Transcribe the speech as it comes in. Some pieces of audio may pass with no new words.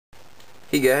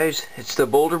Hey guys, it's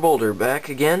theBolderBoulder back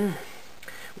again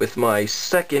with my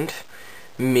second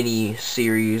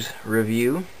mini-series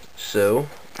review. So,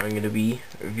 I'm going to be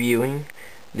reviewing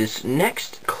this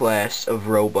next class of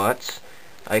robots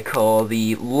I call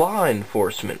the law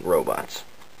enforcement robots.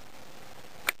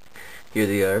 Here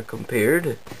they are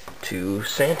compared to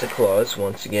Santa Claus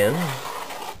once again.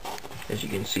 As you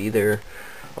can see, they're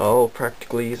all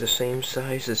practically the same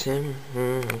size as him.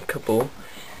 A couple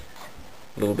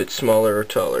a little bit smaller or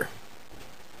taller,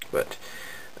 but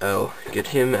I'll get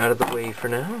him out of the way for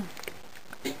now.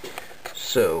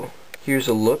 So here's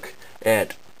a look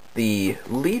at the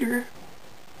leader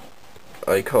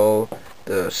I call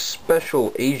the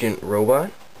Special Agent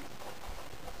Robot.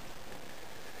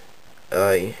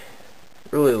 I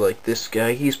really like this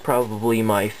guy. He's probably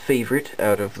my favorite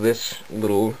out of this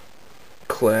little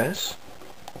class.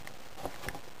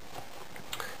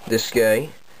 This guy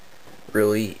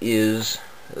really is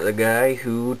the guy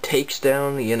who takes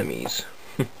down the enemies.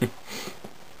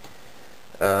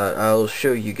 I'll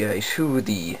show you guys who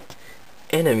the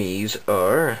enemies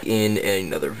are in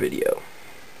another video.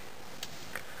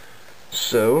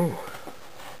 So,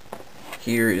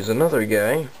 here is another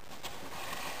guy.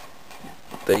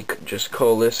 They just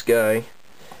call this guy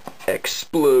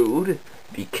Explode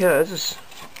because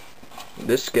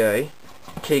this guy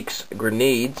takes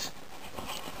grenades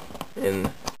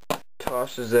and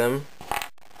tosses them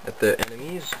at the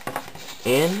enemies,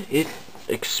 and it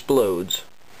explodes.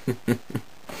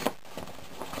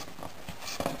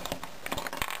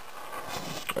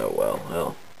 Oh well,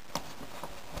 I'll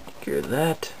cure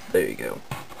that. There you go.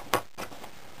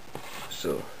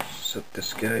 So, set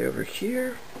this guy over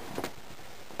here.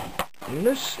 And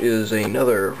this is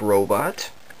another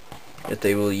robot that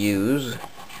they will use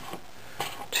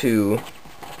to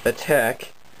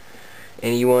attack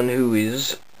anyone who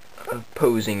is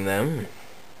opposing them.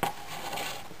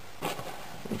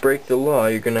 Break the law,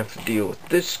 you're gonna have to deal with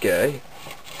this guy.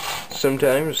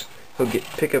 Sometimes he'll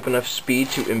pick up enough speed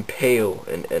to impale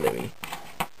an enemy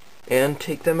and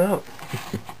take them out.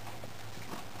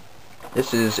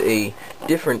 This is a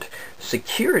different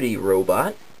security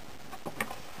robot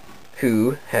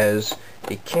who has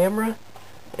a camera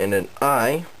and an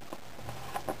eye.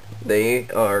 They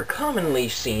are commonly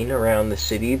seen around the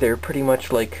city. They're pretty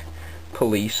much like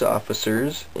police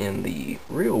officers in the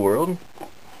real world.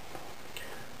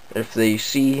 If they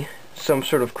see some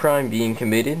sort of crime being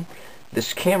committed,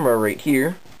 this camera right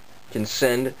here can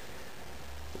send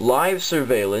live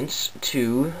surveillance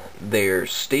to their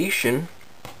station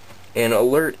and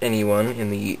alert anyone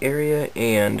in the area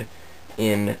and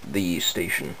in the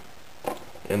station.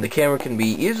 And the camera can be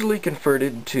easily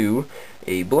converted to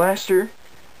a blaster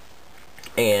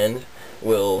and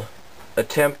will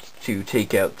attempt to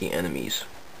take out the enemies.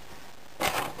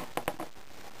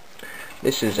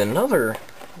 This is another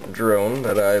drone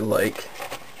that I like.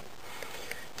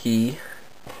 He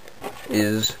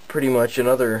is pretty much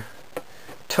another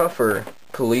tougher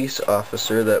police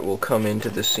officer that will come into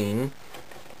the scene.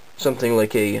 Something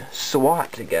like a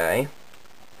SWAT guy.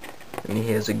 And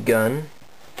he has a gun.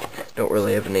 Don't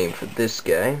really have a name for this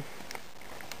guy.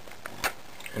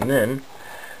 And then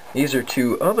these are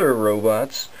two other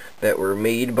robots that were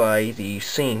made by the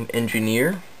same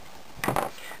engineer.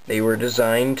 They were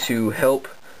designed to help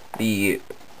the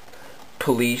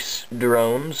police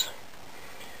drones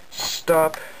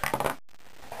stop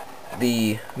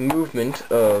the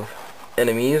movement of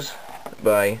enemies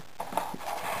by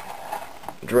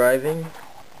driving,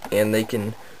 and they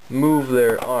can move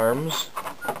their arms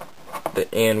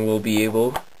and will be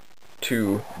able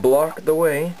to block the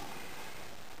way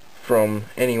from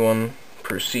anyone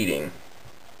proceeding.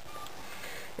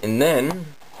 And then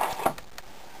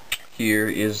here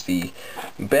is the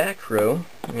back row,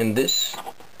 and this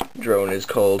drone is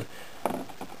called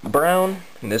Brown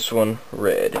and this one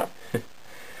Red.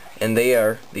 And they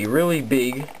are the really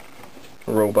big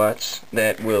robots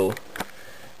that will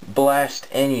blast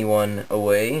anyone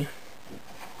away.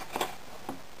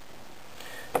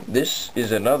 This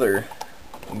is another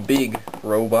big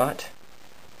robot.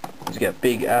 He's got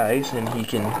big eyes and he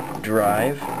can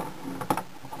drive.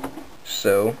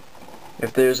 So,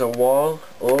 if there's a wall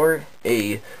or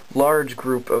a large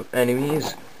group of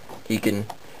enemies, he can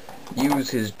use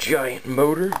his giant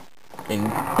motor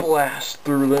and blast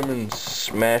through them and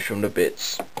smash them to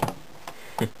bits.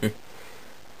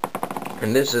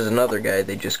 And this is another guy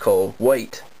they just call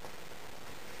White.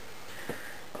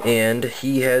 And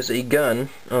he has a gun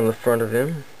on the front of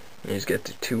him. He's got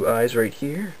the two eyes right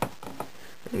here.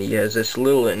 And he has this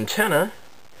little antenna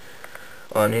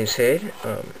on his head.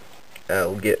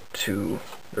 I'll get to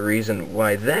the reason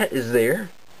why that is there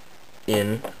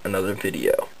in another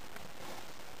video.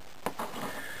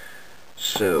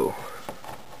 So,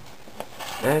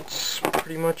 that's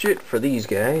pretty much it for these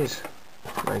guys.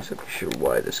 I'm not exactly sure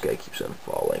why this guy keeps on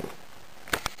falling.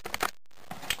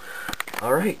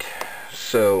 Alright,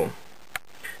 so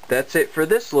that's it for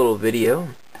this little video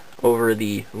over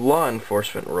the law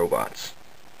enforcement robots.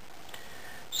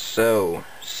 So,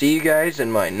 see you guys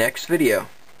in my next video.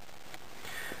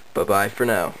 Bye-bye for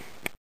now.